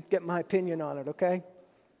come and get my opinion on it, okay?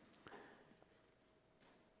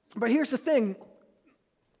 But here's the thing.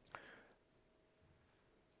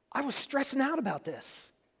 I was stressing out about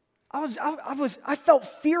this. I felt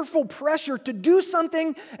fearful pressure to do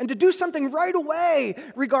something and to do something right away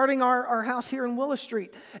regarding our house here in Willow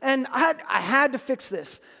Street. And I had to fix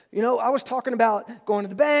this. I was talking about going to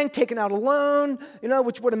the bank, taking out a loan,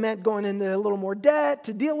 which would have meant going into a little more debt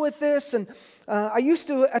to deal with this. And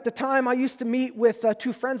at the time, I used to meet with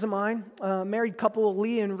two friends of mine, a married couple,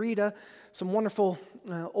 Lee and Rita, some wonderful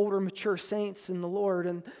older, mature saints in the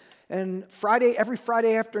Lord. And every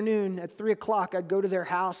Friday afternoon at 3 o'clock, I'd go to their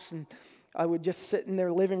house and I would just sit in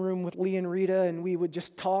their living room with Lee and Rita, and we would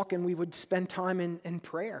just talk and we would spend time in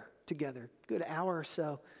prayer together, a good hour or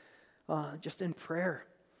so, just in prayer.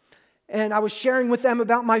 And I was sharing with them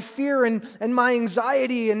about my fear and my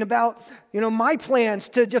anxiety and about, my plans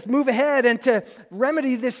to just move ahead and to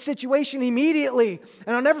remedy this situation immediately.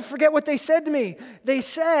 And I'll never forget what they said to me. They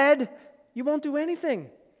said, "You won't do anything."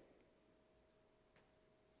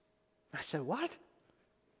 I said, "What?"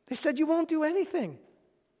 They said, "You won't do anything."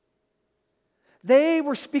 They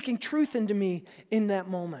were speaking truth into me in that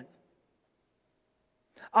moment.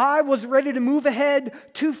 I was ready to move ahead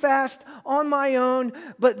too fast on my own,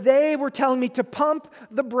 but they were telling me to pump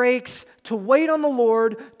the brakes, to wait on the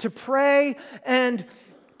Lord, to pray, and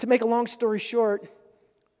to make a long story short,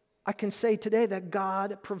 I can say today that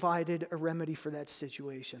God provided a remedy for that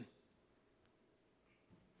situation.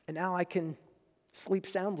 And now I can sleep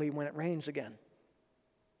soundly when it rains again.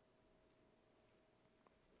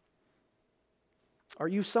 Are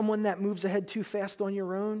you someone that moves ahead too fast on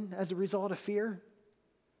your own as a result of fear?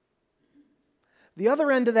 The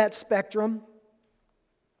other end of that spectrum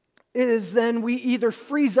is then we either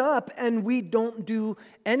freeze up and we don't do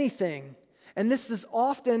anything. And this is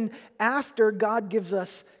often after God gives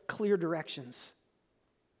us clear directions.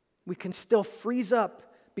 We can still freeze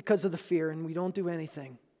up because of the fear and we don't do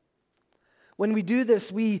anything. When we do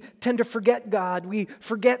this, we tend to forget God. We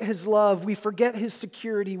forget His love. We forget His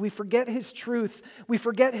security. We forget His truth. We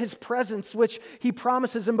forget His presence, which He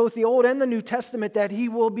promises in both the Old and the New Testament that He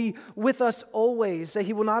will be with us always, that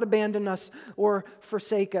He will not abandon us or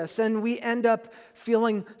forsake us. And we end up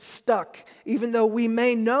feeling stuck, even though we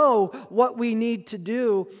may know what we need to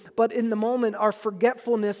do, but in the moment, our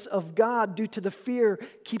forgetfulness of God due to the fear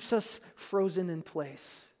keeps us frozen in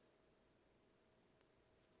place.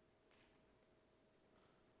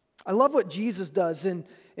 I love what Jesus does in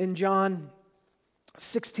John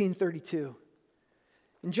 16:32.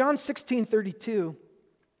 In John 16:32,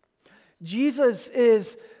 Jesus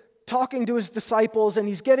is talking to his disciples, and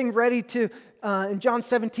he's getting ready to, in John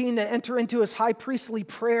 17, to enter into his high priestly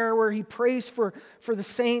prayer where he prays for the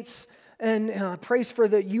saints and prays for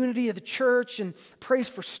the unity of the church and prays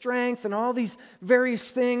for strength and all these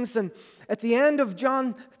various things. And at the end of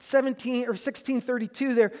John 17 or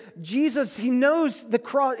 16:32 there, Jesus, he knows the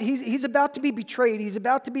cross. He's about to be betrayed. He's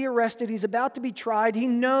about to be arrested. He's about to be tried. He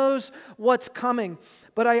knows what's coming.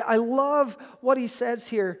 But I love what he says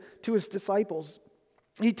here to his disciples.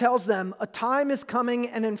 He tells them, a time is coming,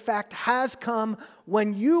 and in fact has come,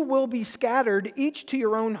 when you will be scattered, each to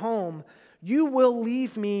your own home. You will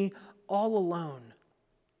leave me all alone.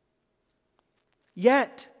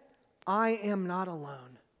 Yet I am not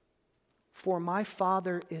alone, for my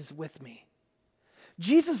Father is with me.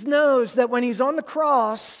 Jesus knows that when he's on the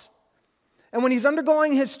cross and when he's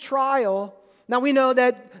undergoing his trial, now we know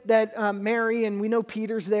that Mary and we know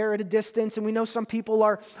Peter's there at a distance, and we know some people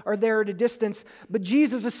are there at a distance, but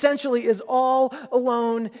Jesus essentially is all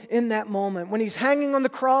alone in that moment. When he's hanging on the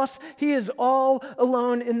cross, he is all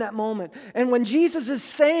alone in that moment. And when Jesus is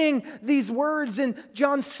saying these words in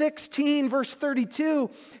John 16, verse 32,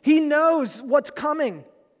 he knows what's coming.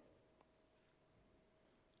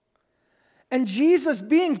 And Jesus,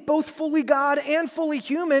 being both fully God and fully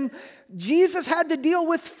human, Jesus had to deal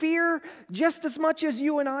with fear just as much as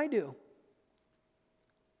you and I do.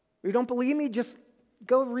 If you don't believe me, just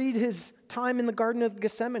go read his time in the Garden of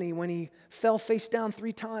Gethsemane when he fell face down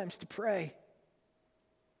 3 times to pray.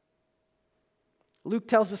 Luke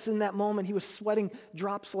tells us in that moment he was sweating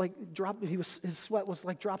his sweat was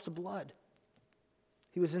like drops of blood.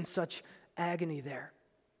 He was in such agony there.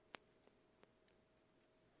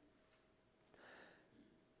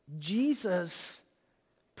 Jesus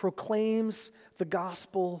proclaims the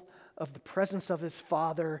gospel of the presence of his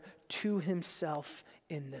Father to himself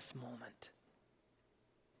in this moment.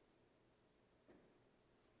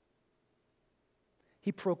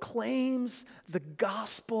 He proclaims the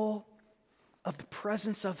gospel of the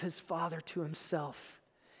presence of his Father to himself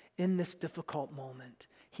in this difficult moment.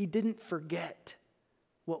 He didn't forget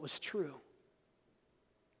what was true.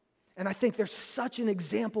 And I think there's such an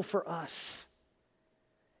example for us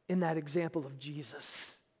in that example of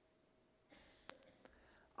Jesus.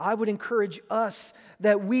 I would encourage us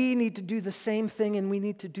that we need to do the same thing, and we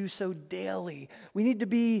need to do so daily. We need to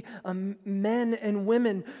be men and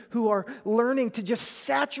women who are learning to just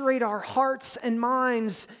saturate our hearts and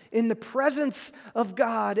minds in the presence of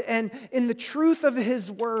God and in the truth of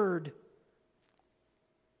his word.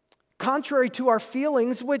 Contrary to our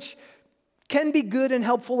feelings, which can be good and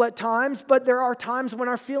helpful at times, but there are times when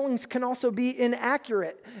our feelings can also be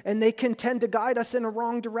inaccurate, and they can tend to guide us in a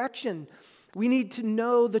wrong direction. We need to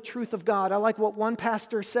know the truth of God. I like what one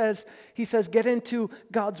pastor says. He says, get into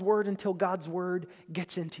God's word until God's word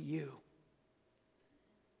gets into you.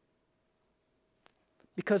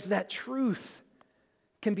 Because that truth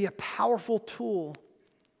can be a powerful tool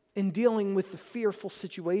in dealing with the fearful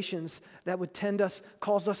situations that would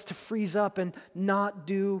cause us to freeze up and not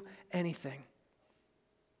do anything.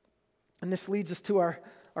 And this leads us to our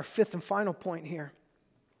 5th and final point here.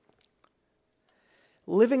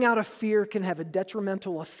 Living out of fear can have a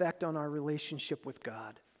detrimental effect on our relationship with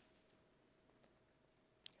God.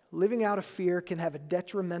 Living out of fear can have a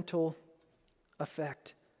detrimental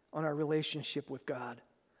effect on our relationship with God.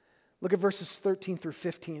 Look at verses 13 through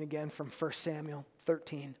 15 again from 1 Samuel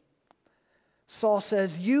 13. Saul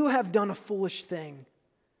says, "You have done a foolish thing."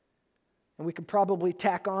 And we could probably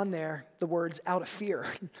tack on there the words "out of fear."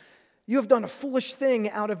 "You have done a foolish thing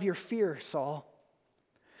out of your fear, Saul.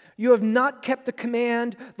 You have not kept the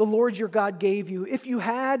command the Lord your God gave you. If you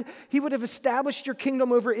had, he would have established your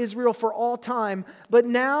kingdom over Israel for all time. But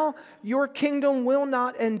now your kingdom will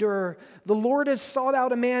not endure. The Lord has sought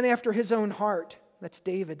out a man after his own heart," that's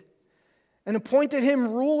David, "and appointed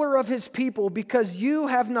him ruler of his people because you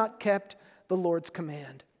have not kept the Lord's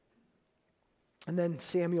command." And then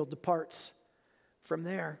Samuel departs from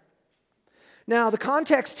there. Now, the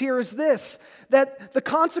context here is this, that the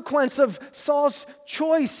consequence of Saul's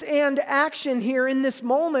choice and action here in this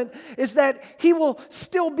moment is that he will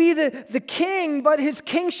still be the king, but his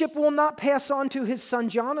kingship will not pass on to his son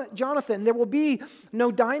Jonathan. There will be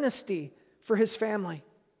no dynasty for his family.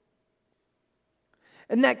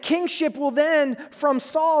 And that kingship will then, from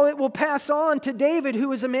Saul, it will pass on to David,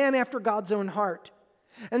 who is a man after God's own heart.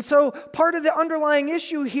 And so part of the underlying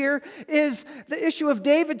issue here is the issue of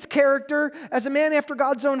David's character as a man after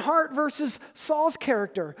God's own heart versus Saul's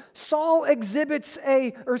character. David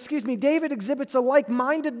exhibits a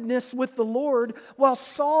like-mindedness with the Lord, while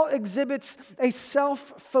Saul exhibits a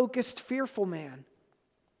self-focused, fearful man.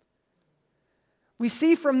 we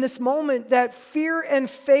see from this moment that fear and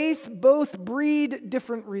faith both breed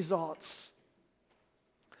different results.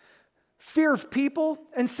 Fear of people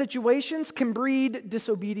and situations can breed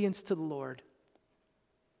disobedience to the Lord.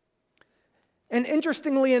 And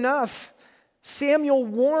interestingly enough, Samuel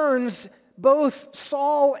warns both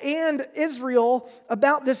Saul and Israel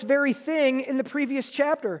about this very thing in the previous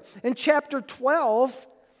chapter. In chapter 12,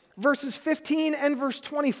 verses 15 and verse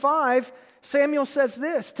 25, Samuel says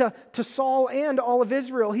this to Saul and all of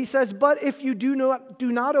Israel. He says, "But if you do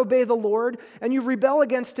not obey the Lord and you rebel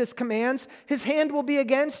against his commands, his hand will be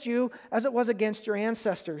against you as it was against your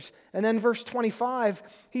ancestors." And then verse 25,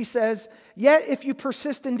 he says, "Yet if you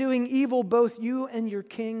persist in doing evil, both you and your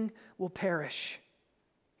king will perish."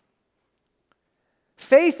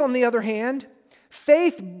 Faith, on the other hand,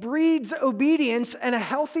 faith breeds obedience and a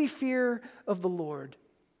healthy fear of the Lord.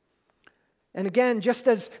 And again, just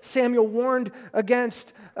as Samuel warned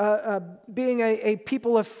against being a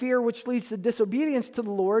people of fear which leads to disobedience to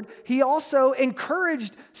the Lord, he also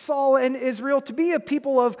encouraged Saul and Israel to be a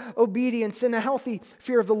people of obedience and a healthy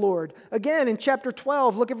fear of the Lord. Again, in chapter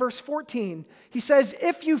 12, look at verse 14. He says,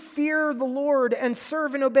 "If you fear the Lord and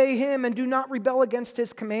serve and obey him and do not rebel against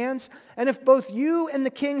his commands, and if both you and the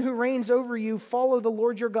king who reigns over you follow the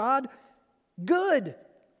Lord your God, good."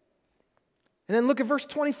 And then look at verse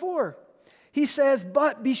 24. He says,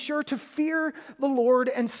 "But be sure to fear the Lord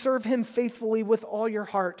and serve him faithfully with all your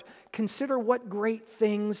heart. Consider what great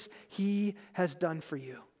things he has done for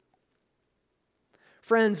you."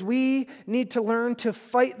 Friends, we need to learn to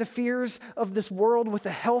fight the fears of this world with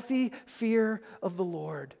a healthy fear of the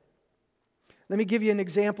Lord. Let me give you an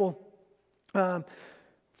example from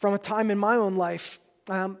a time in my own life.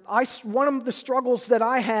 One of the struggles that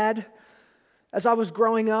I had as I was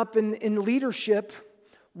growing up in leadership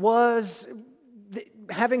was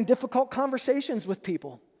having difficult conversations with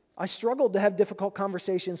people. I struggled to have difficult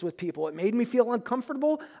conversations with people. It made me feel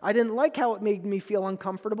uncomfortable. I didn't like how it made me feel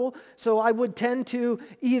uncomfortable, so I would tend to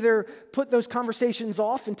either put those conversations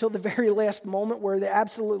off until the very last moment where they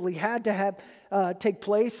absolutely had to take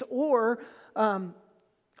place, or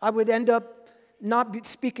I would end up not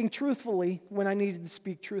speaking truthfully when I needed to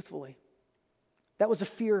speak truthfully. That was a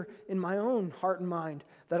fear in my own heart and mind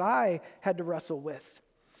that I had to wrestle with.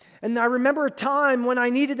 And I remember a time when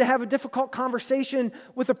I needed to have a difficult conversation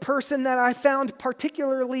with a person that I found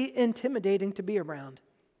particularly intimidating to be around.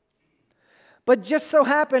 But just so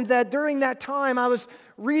happened that during that time I was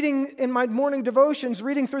reading in my morning devotions,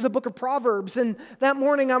 reading through the book of Proverbs. And that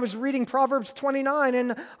morning I was reading Proverbs 29,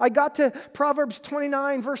 and I got to Proverbs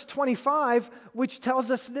 29, verse 25, which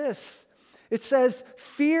tells us this. It says,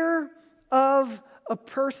 "Fear of a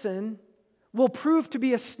person will prove to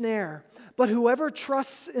be a snare, but whoever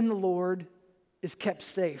trusts in the Lord is kept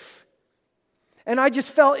safe." And I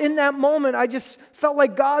just felt in that moment, I just felt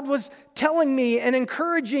like God was telling me and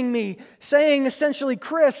encouraging me, saying essentially,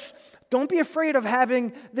 "Chris, don't be afraid of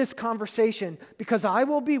having this conversation, because I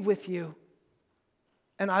will be with you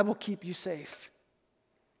and I will keep you safe."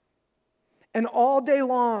 And all day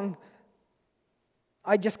long,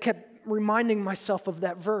 I just kept reminding myself of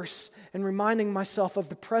that verse and reminding myself of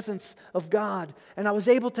the presence of God. And I was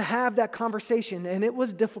able to have that conversation, and it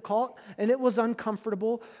was difficult and it was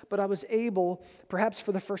uncomfortable, but I was able, perhaps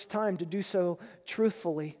for the first time, to do so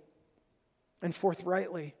truthfully and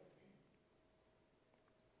forthrightly.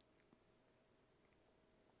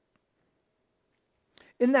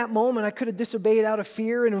 In that moment, I could have disobeyed out of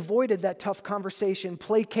fear and avoided that tough conversation,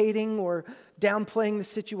 placating or downplaying the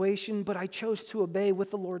situation, but I chose to obey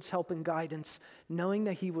with the Lord's help and guidance, knowing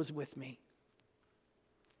that He was with me.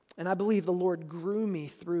 And I believe the Lord grew me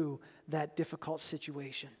through that difficult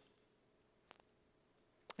situation.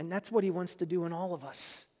 And that's what He wants to do in all of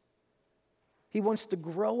us. He wants to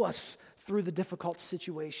grow us through the difficult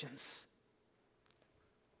situations.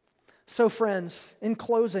 So, friends, in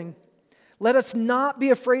closing, let us not be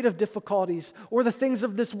afraid of difficulties or the things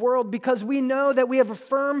of this world, because we know that we have a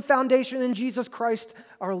firm foundation in Jesus Christ,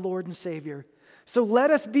 our Lord and Savior. So let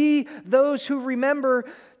us be those who remember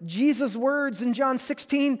Jesus' words in John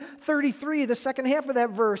 16:33, the second half of that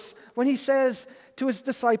verse, when He says to His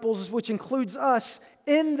disciples, which includes us,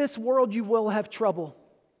 "In this world you will have trouble,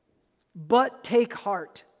 but take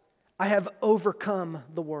heart, I have overcome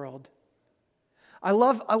the world." I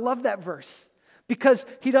love that verse. Because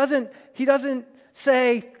he doesn't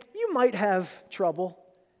say, "You might have trouble."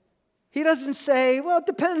 He doesn't say, "Well, it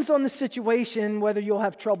depends on the situation whether you'll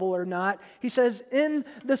have trouble or not." He says, "In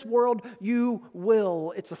this world you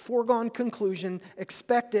will." It's a foregone conclusion.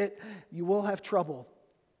 Expect it. You will have trouble.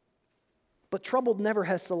 But trouble never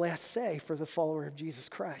has the last say for the follower of Jesus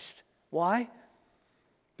Christ. Why?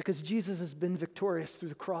 because Jesus has been victorious through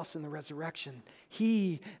the cross and the resurrection.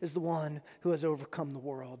 He is the one who has overcome the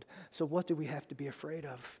world. So what do we have to be afraid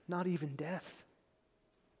of? Not even death.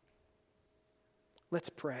 Let's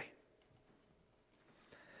pray.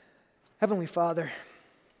 Heavenly Father,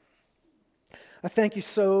 I thank you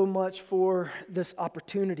so much for this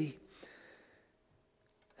opportunity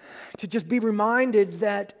to just be reminded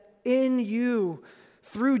that in you,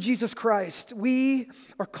 through Jesus Christ, we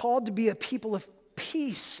are called to be a people of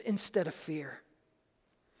peace instead of fear,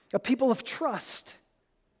 a people of trust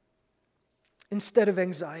instead of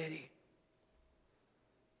anxiety.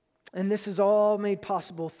 And this is all made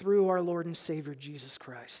possible through our Lord and Savior, Jesus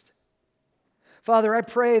Christ. Father, I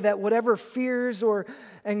pray that whatever fears or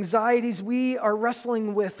anxieties we are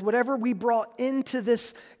wrestling with, whatever we brought into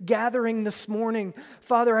this gathering this morning,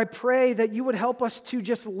 Father, I pray that you would help us to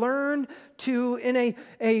just learn to, in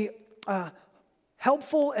a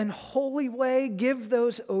helpful and holy way, give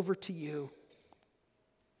those over to you.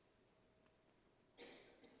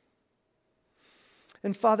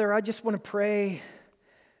 And Father, I just want to pray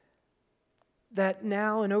that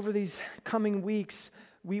now and over these coming weeks,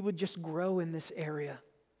 we would just grow in this area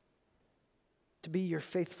to be your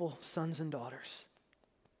faithful sons and daughters.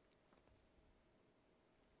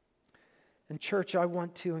 And church, I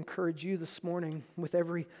want to encourage you this morning with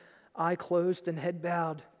every eye closed and head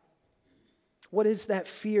bowed. What is that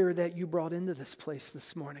fear that you brought into this place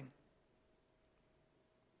this morning?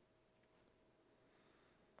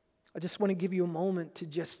 I just want to give you a moment to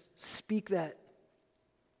just speak that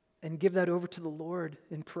and give that over to the Lord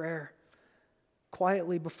in prayer.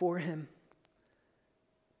 Quietly before Him.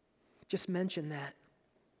 Just mention that.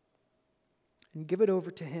 And give it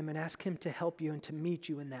over to Him and ask Him to help you and to meet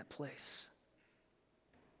you in that place.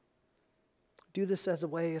 Do this as a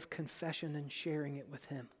way of confession and sharing it with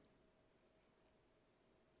Him.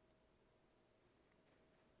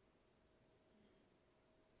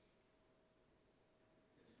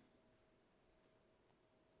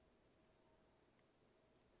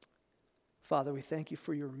 Father, we thank you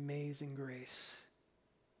for your amazing grace.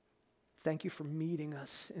 Thank you for meeting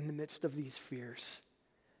us in the midst of these fears.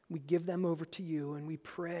 We give them over to you, and we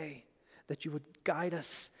pray that you would guide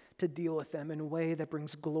us to deal with them in a way that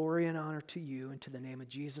brings glory and honor to you and to the name of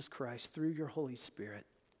Jesus Christ through your Holy Spirit.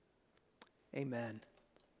 Amen.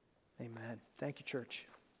 Amen. Thank you, church.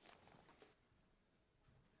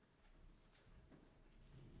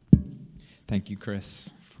 Thank you, Chris,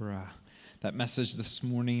 for that message this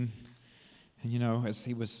morning. And, as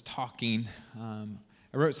he was talking, I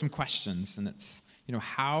wrote some questions, and it's,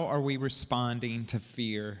 how are we responding to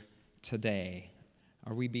fear today?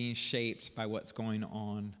 Are we being shaped by what's going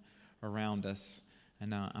on around us?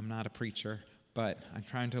 And I'm not a preacher, but I'm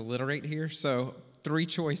trying to alliterate here. So 3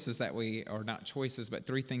 choices that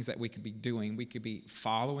three things that we could be doing. We could be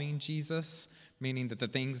following Jesus, meaning that the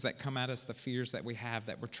things that come at us, the fears that we have,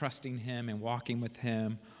 that we're trusting Him and walking with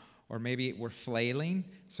Him. Or maybe we're flailing,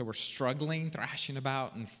 so we're struggling, thrashing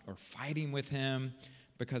about, or fighting with Him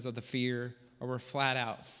because of the fear. Or we're flat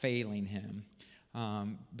out failing Him,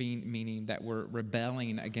 meaning that we're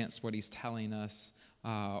rebelling against what He's telling us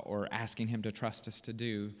or asking Him to trust us to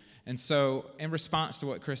do. And so in response to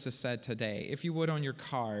what Chris has said today, if you would on your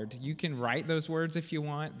card, you can write those words if you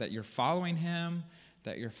want, that you're following Him,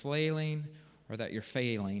 that you're flailing, or that you're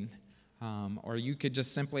failing. Or you could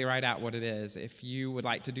just simply write out what it is. If you would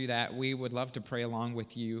like to do that, we would love to pray along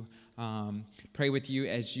with you. Pray with you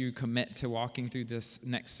as you commit to walking through this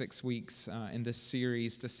next 6 weeks in this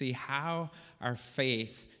series to see how our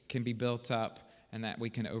faith can be built up and that we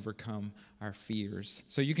can overcome our fears.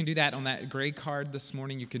 So you can do that on that gray card this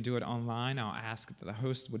morning. You can do it online. I'll ask that the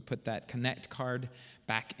host would put that Connect card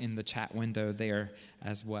back in the chat window there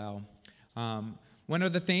as well. One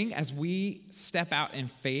other thing, as we step out in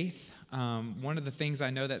faith, one of the things I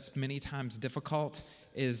know that's many times difficult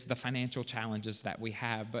is the financial challenges that we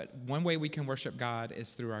have. But one way we can worship God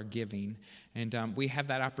is through our giving. And we have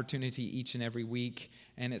that opportunity each and every week.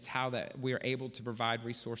 And it's how that we are able to provide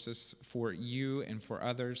resources for you and for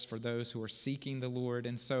others, for those who are seeking the Lord.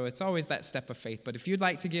 And so it's always that step of faith. But if you'd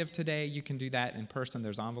like to give today, you can do that in person.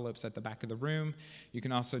 There's envelopes at the back of the room. You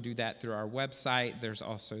can also do that through our website. There's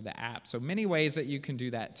also the app. So many ways that you can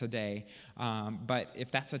do that today. But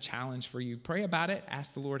if that's a challenge for you, pray about it.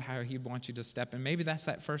 Ask the Lord how He'd want you to step. And maybe that's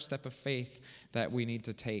that first step of faith that we need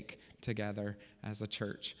to take together as a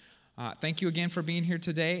church. Thank you again for being here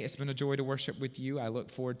today. It's been a joy to worship with you. I look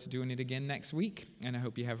forward to doing it again next week, and I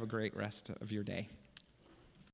hope you have a great rest of your day.